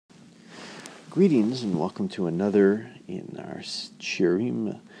Greetings and welcome to another in our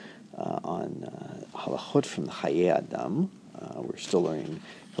shirim on halachot from the Chayei Adam. We're still learning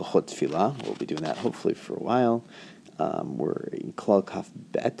halachot tefillah. We'll be doing that hopefully for a while. We're in Klal Kaf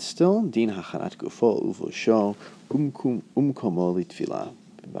Bet still. Din hachanat gufo uvosho umkomo litefillah.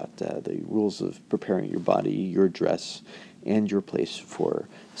 About the rules of preparing your body, your dress, and your place for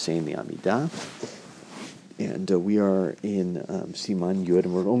saying the Amidah. And we are in Siman Yud,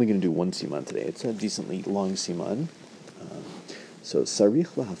 and we're only going to do one Siman today. It's a decently long Siman. So, Sarich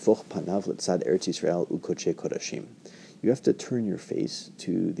lahafoch panav letzad Eretz Yisrael ukoche kodashim. You have to turn your face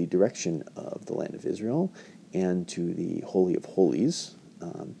to the direction of the land of Israel and to the Holy of Holies.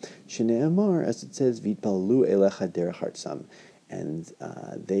 Shene'emar, as it says, vitpalu elecha derech hartzam. And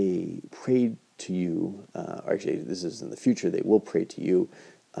they prayed to you, actually this is in the future, they will pray to you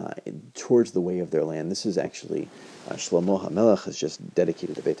towards the way of their land. This is actually Shlomo HaMelech has just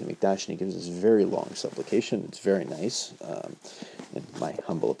dedicated the Beit HaMikdash, and he gives this very long supplication. It's very nice, in my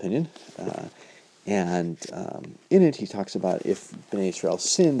humble opinion. And in it, he talks about if Bnei Israel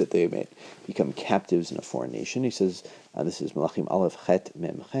sin, that they may become captives in a foreign nation. He says, this is Melachim Aleph Chet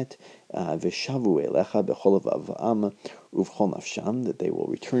Mem Chet, V'shavu Elecha B'chol Avam Uv'chol Nafsham, that they will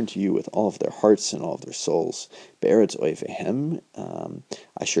return to you with all of their hearts and all of their souls. Be'eretz Oivehem,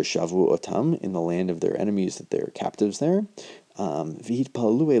 Asher Shavu Otam, in the land of their enemies, that they are captives there.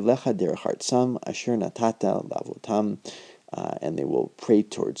 V'hitpalu Elecha Derech Hartzam, Asher Natata Lavotam, and they will pray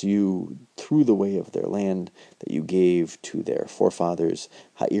towards you through the way of their land that you gave to their forefathers.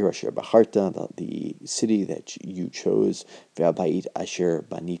 Ha'ir asher bacharta, the city that you chose. Ve'abayit asher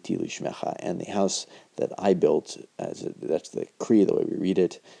baniti lishmecha, and the house that I built, that's the Kriya, the way we read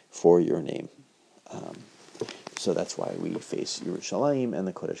it, for your name. So that's why we face Yerushalayim and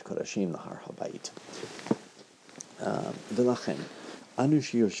the Kodesh Kodashim, the Har HaBayit. V'lachen, Anu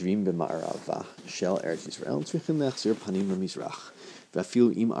shiyoshvim b'ma'arava shel Eretz Yisrael tzrichim leachzir panim lemizrach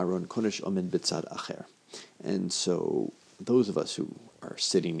v'afilu im aron kodesh omed b'tzad acher. And so those of us who are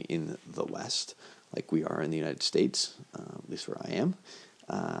sitting in the West, like we are in the United States, at least where I am,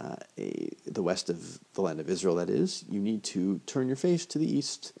 the west of the land of Israel, that is, you need to turn your face to the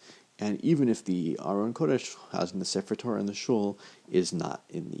east. And even if the Aron Kodesh housing the Sefer Torah and the Shul is not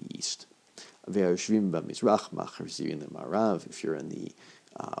in the east. If you're in the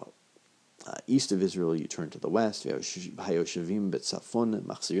east of Israel, you turn to the west. If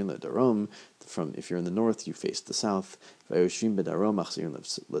you're in the north, you face the south. If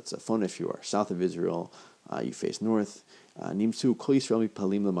you are south of Israel, you face north. And we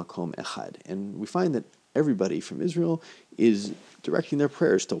find that everybody from Israel is directing their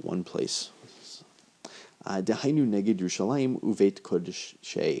prayers to one place.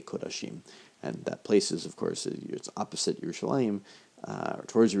 And that place is, of course, it's opposite Yerushalayim, or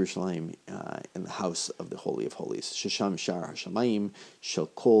towards Yerushalayim, in the house of the Holy of Holies. Shesham Shar HaShamayim Shel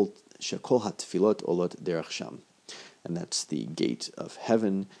Kol HaTefilot Olot Derech Sham. And that's the gate of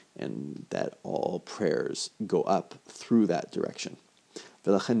heaven, and that all prayers go up through that direction.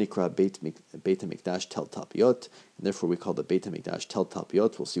 V'lachen nikra Beit HaMikdash Tel Talpiot, and therefore we call the Beit HaMikdash Tel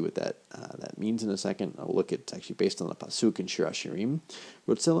Talpiot. We'll see what that means in a second. I'll look at actually based on the pasuk in Shir Hashirim.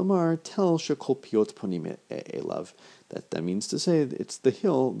 Rotzel Amar Tel Shekol Piot Ponim Elav. That means to say that it's the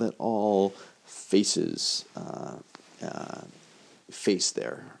hill that all faces face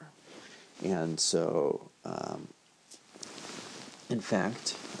there, and so in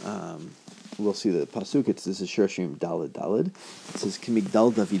fact. We'll see the pasuk. This is Shir Hashirim Daled Daled. It says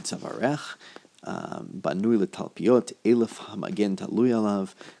Kimigdal David Savarech Banui letalpiot Elef Hamagen Talui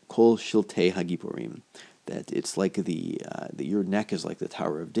Alav Kol Shiltei Hagipurim. That it's like your neck is like the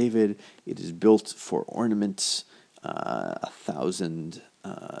Tower of David. It is built for ornaments. 1,000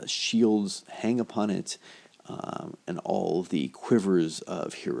 shields hang upon it, and all the quivers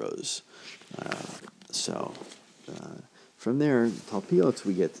of heroes. From there, Talpiot,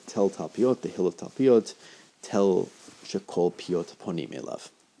 we get Tel Talpiot, the hill of Talpiot, Tel Shekol Piot Ponim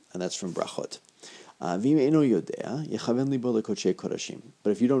Elav. And that's from Brachot. But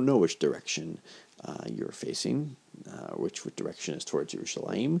if you don't know which direction you're facing, which direction is towards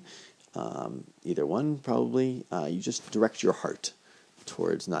Yerushalayim, either one probably, you just direct your heart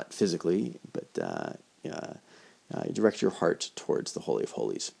towards, not physically, but you direct your heart towards the Holy of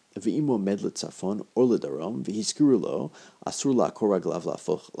Holies. Ve'imo med letzafon or ledarom v'hiskuru lo asur la'kor raglav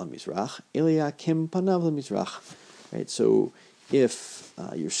la'foch lamizrach elia kem panav lamizrach. Right. So if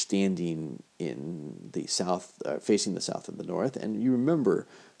you're standing in the south, facing the south and the north, and you remember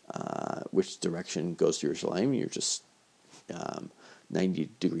which direction goes to Yerushalayim, you're just 90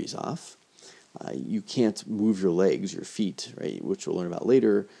 degrees off. You can't move your legs, your feet, right, which we'll learn about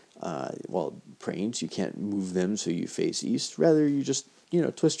later, while praying. So you can't move them so you face east. Rather, you just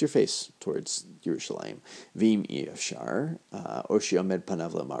twist your face towards Yerushalayim. Vim yashar, oshi omed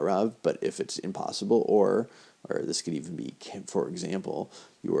panav lemarav. But if it's impossible, or this could even be, for example,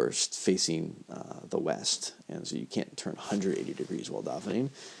 you are facing the west, and so you can't turn 180 degrees while davening.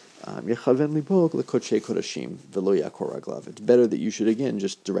 It's better that you should, again,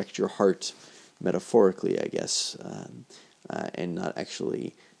 just direct your heart metaphorically, I guess, and not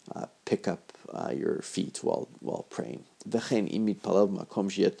actually pick up your feet while praying.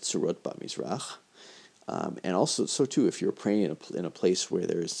 And also, so too, if you're praying in a place where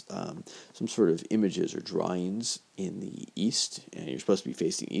there's some sort of images or drawings in the east, and you're supposed to be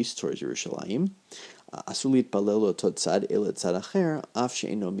facing east towards Yerushalayim, so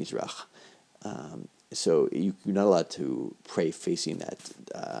you're not allowed to pray facing that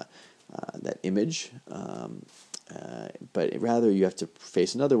image, but rather you have to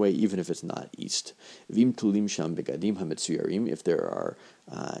face another way, even if it's not east. If there are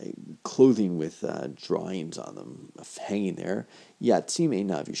clothing with drawings on them hanging there, you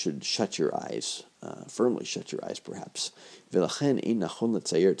should shut your eyes, firmly shut your eyes, perhaps. And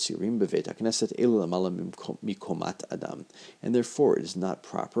therefore, it is not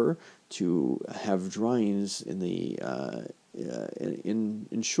proper to have drawings in the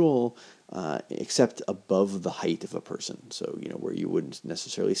in shul, except above the height of a person, so where you wouldn't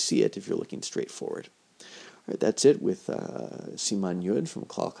necessarily see it if you're looking straight forward. All right, that's it with Siman Yud from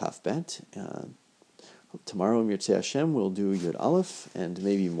Klal Kaf Bet. Tomorrow, Mirtzei Hashem, we'll do Yud Aleph and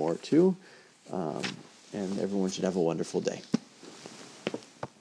maybe more too. And everyone should have a wonderful day.